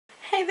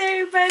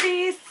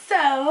everybody!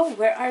 So,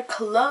 we are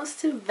close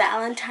to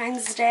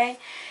Valentine's Day,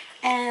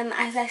 and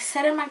as I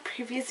said in my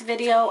previous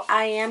video,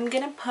 I am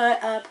gonna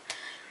put up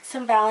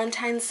some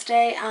Valentine's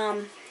Day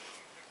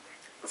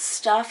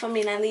stuff. I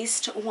mean, at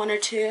least one or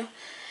two,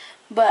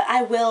 but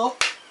I will.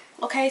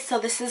 Okay, so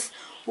this is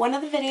one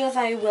of the videos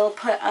I will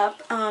put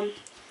up, and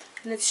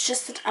it's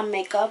just a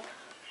makeup.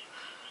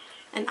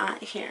 An eye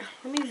here.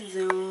 Let me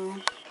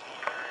zoom.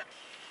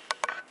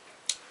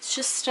 It's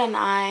just an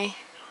eye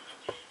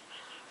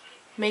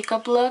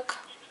makeup look.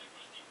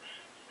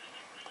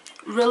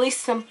 Really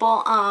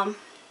simple.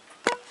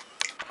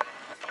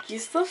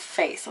 Use the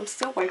face. I'm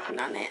still working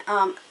on it.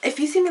 If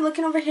you see me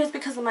looking over here, it's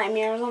because of my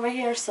mirrors over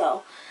here.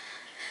 So,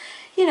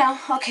 you know.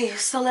 Okay,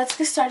 so let's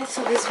get started.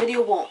 So this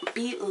video won't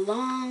be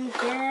long,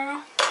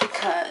 girl,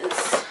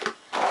 because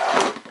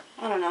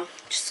I don't know,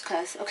 just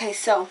cause. Okay,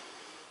 so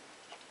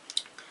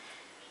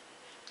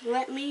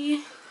let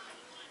me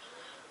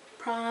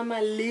prime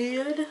my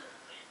lid.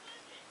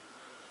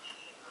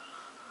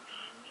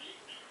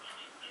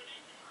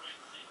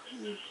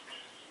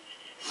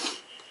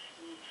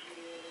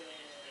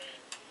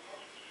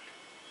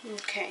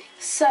 Okay,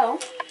 so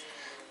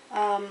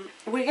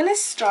we're gonna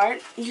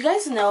start. You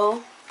guys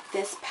know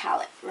this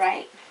palette,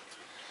 right?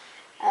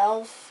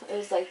 Elf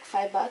is like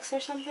 $5 or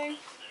something.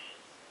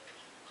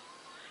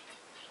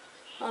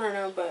 I don't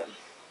know, but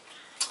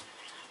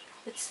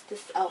it's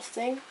this elf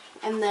thing.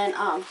 And then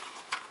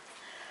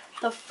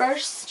the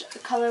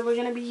first color we're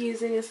gonna be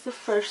using is the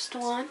first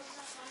one,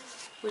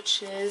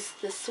 which is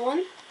this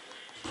one,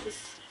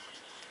 this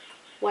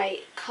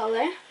white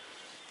color.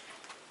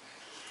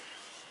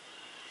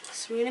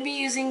 So we're going to be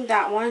using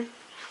that one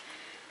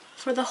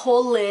for the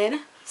whole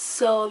lid,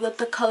 so that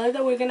the color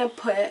that we're going to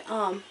put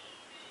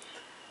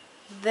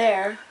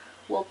there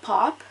will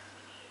pop.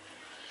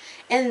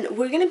 And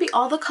we're going to be,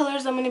 all the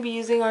colors I'm going to be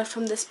using are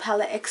from this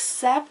palette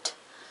except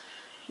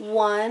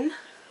one,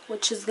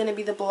 which is going to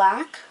be the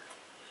black.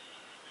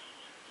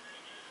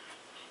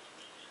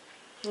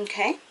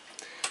 Okay,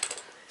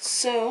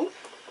 so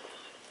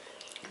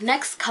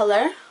next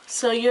color,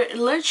 so your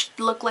lid should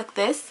look like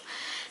this.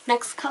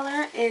 Next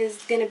color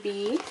is gonna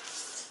be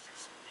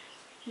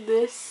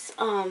this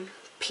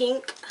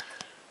pink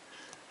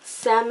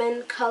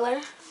salmon color.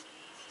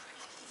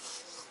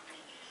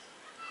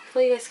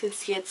 Hopefully you guys can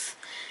see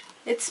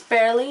it's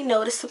barely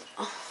noticeable.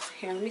 Oh,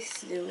 here, let me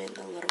zoom in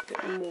a little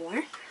bit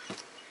more.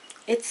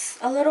 It's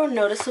a little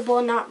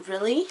noticeable, not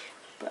really,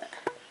 but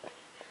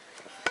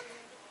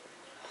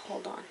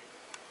hold on.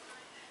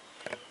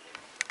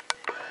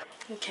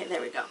 Okay,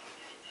 there we go.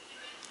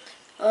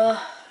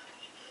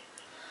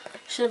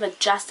 Should have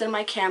adjusted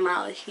my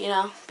camera, you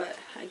know, but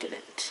I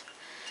didn't.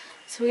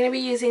 So we're going to be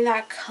using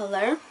that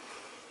color.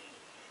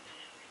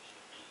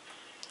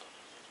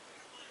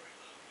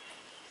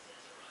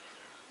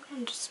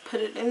 And just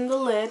put it in the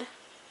lid.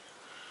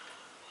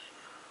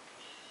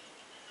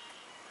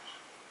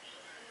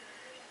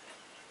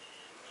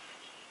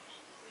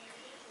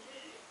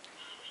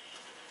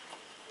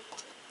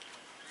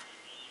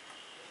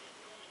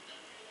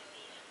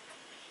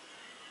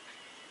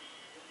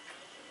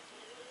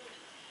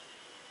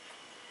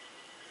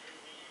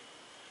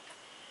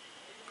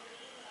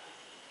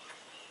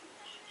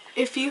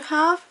 If you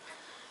have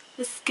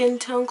a skin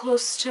tone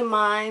close to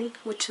mine,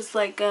 which is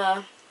like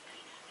a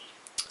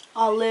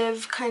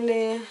olive kind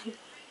of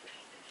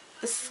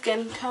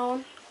skin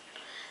tone,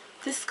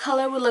 this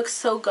color would look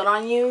so good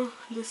on you.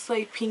 This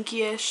like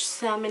pinkyish,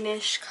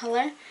 salmonish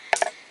color.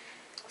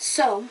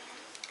 So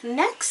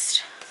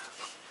next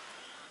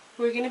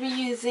we're going to be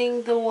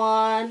using the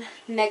one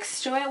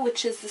next to it,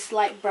 which is this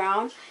light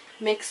brown,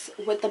 mixed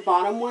with the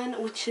bottom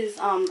one, which is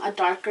a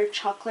darker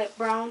chocolate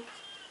brown.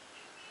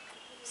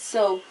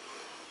 So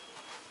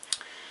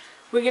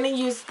we're gonna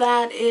use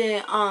that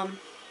in our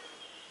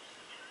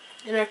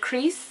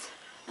crease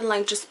and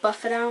like just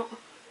buff it out,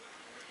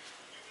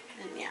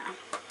 and yeah.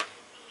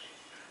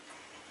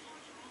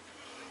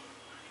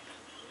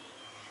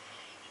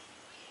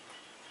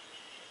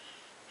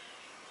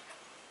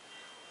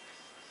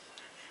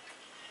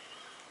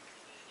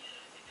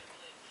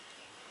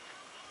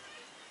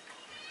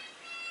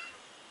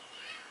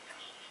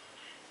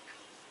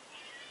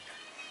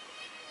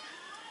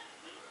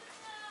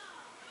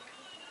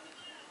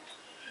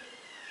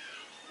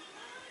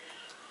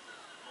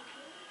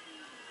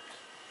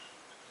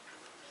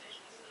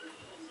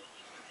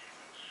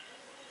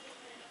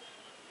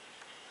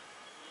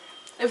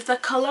 If the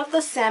color of the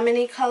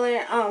salmony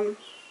color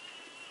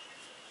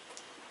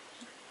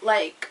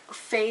like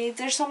fades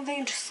or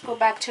something, just go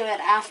back to it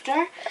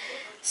after.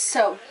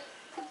 So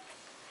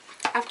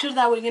after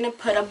that we're gonna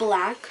put a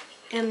black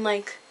in,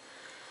 like,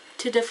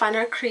 to define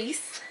our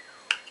crease.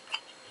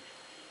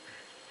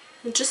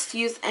 And just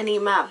use any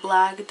matte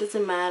black, it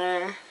doesn't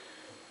matter.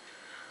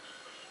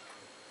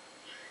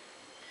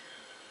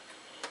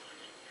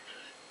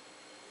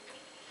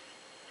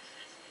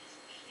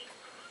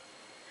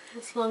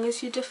 As long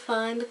as you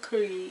define the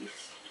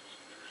crease.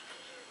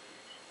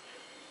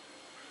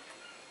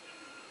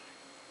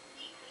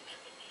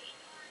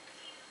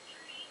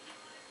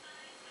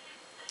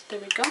 There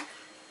we go.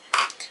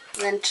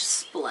 And then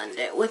just blend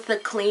it with a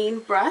clean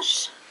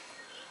brush.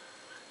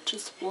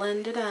 Just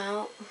blend it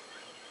out.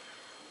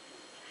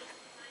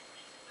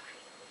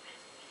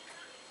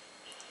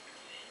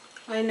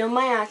 I know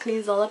my acne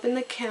is all up in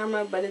the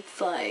camera, but it's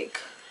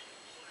like,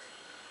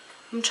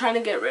 I'm trying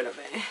to get rid of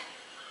it.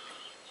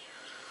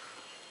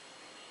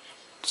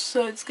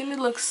 So it's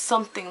gonna look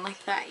something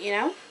like that, you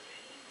know?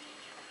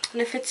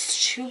 And if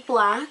it's too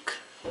black,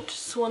 I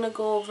just wanna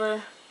go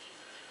over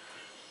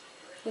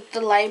with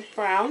the light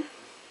brown.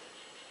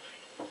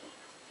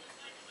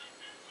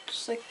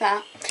 Just like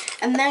that.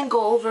 And then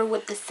go over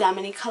with the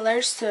salmon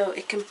color so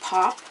it can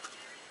pop.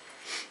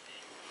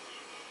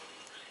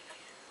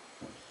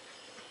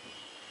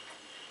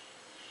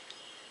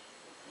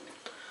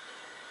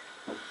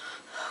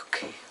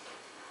 Okay.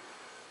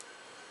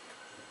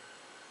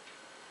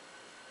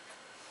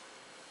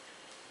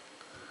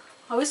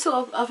 I was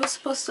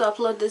supposed to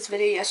upload this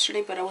video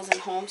yesterday, but I wasn't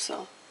home,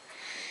 so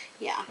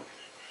yeah.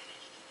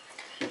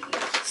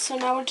 So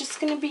now we're just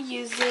gonna be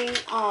using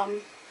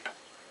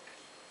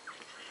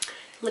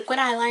liquid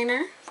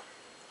eyeliner,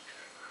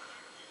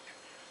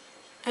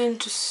 and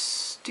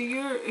just do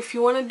your, if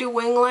you want to do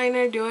wing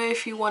liner, do it.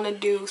 If you want to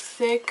do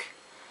thick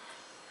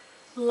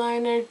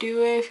liner,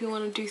 do it. If you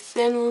want to do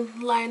thin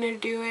liner,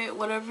 do it.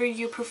 Whatever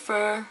you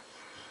prefer.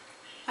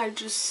 I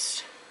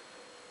just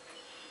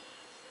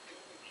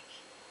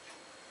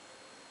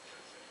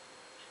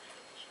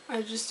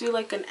do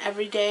like an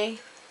everyday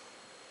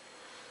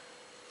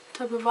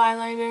type of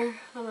eyeliner.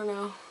 I don't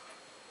know.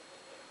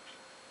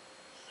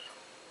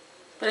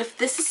 But if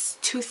this is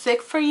too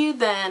thick for you,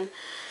 then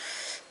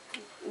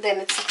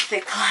it's a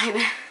thick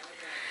liner.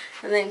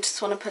 And then you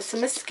just want to put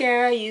some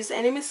mascara. Use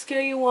any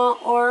mascara you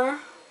want, or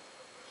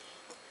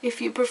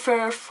if you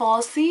prefer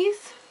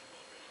falsies,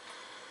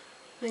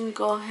 then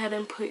go ahead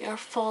and put your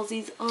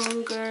falsies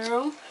on,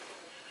 girl.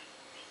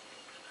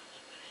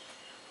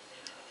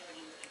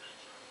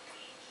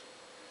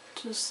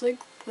 Just like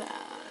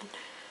that.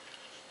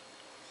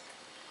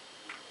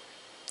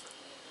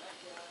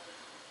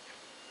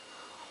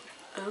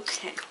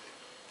 Okay.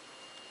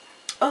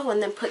 Oh,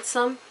 and then put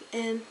some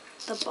in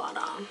the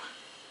bottom.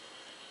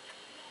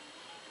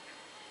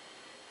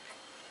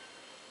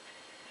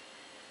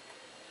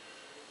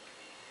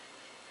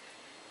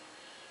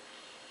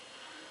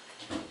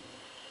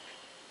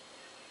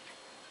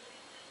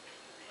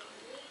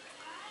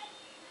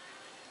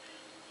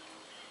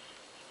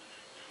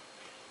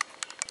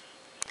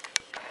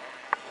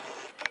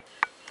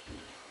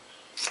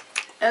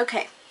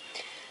 Okay.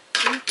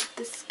 Let me put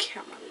this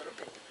camera a little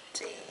bit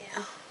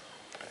down.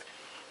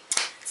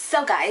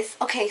 So guys,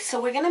 okay,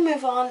 so we're gonna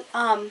move on.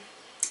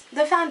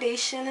 The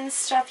foundation and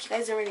stuff, you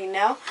guys already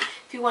know.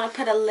 If you want to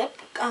put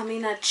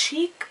a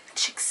cheek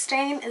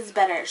stain is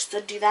better,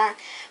 so do that.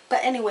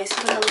 But anyways,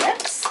 for the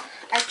lips,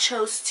 I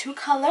chose two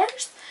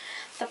colors.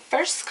 The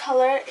first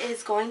color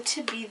is going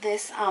to be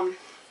this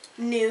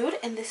nude,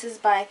 and this is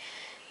by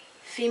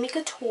Femme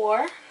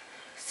Couture.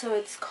 So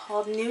it's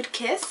called Nude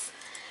Kiss,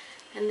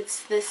 and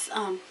it's this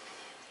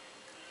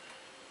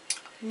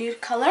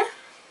nude color.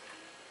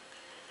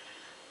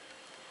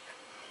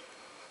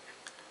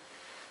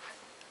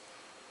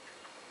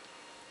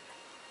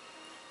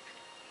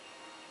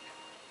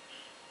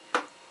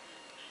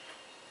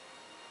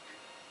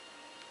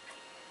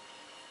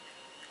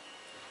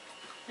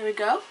 There we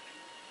go.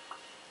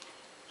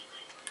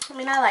 I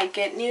mean, I like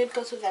it. Nude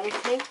goes with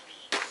everything.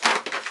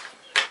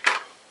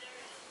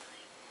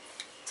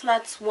 So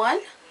that's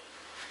one.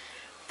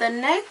 The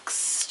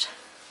next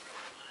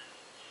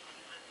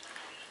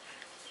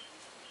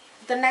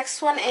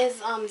one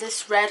is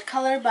this red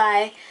color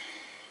by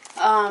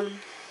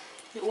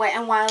Wet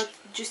n Wild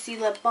Juicy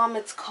Lip Balm.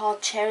 It's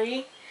called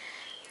Cherry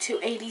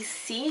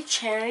 280C.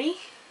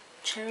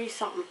 Cherry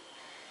something.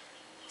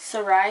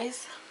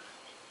 Cerise.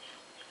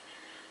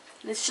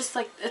 It's just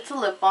like, it's a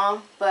lip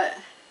balm, but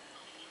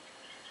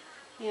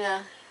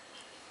yeah,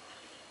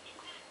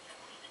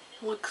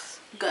 looks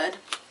good,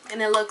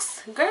 and it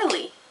looks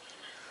girly.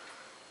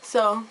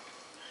 So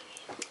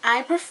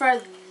I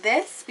prefer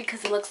this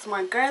because it looks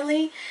more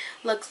girly,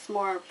 looks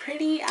more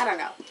pretty. I don't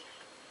know,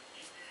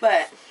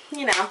 but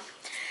you know.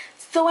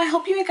 So I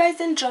hope you guys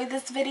enjoyed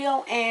this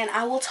video, and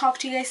I will talk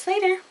to you guys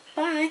later.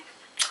 Bye.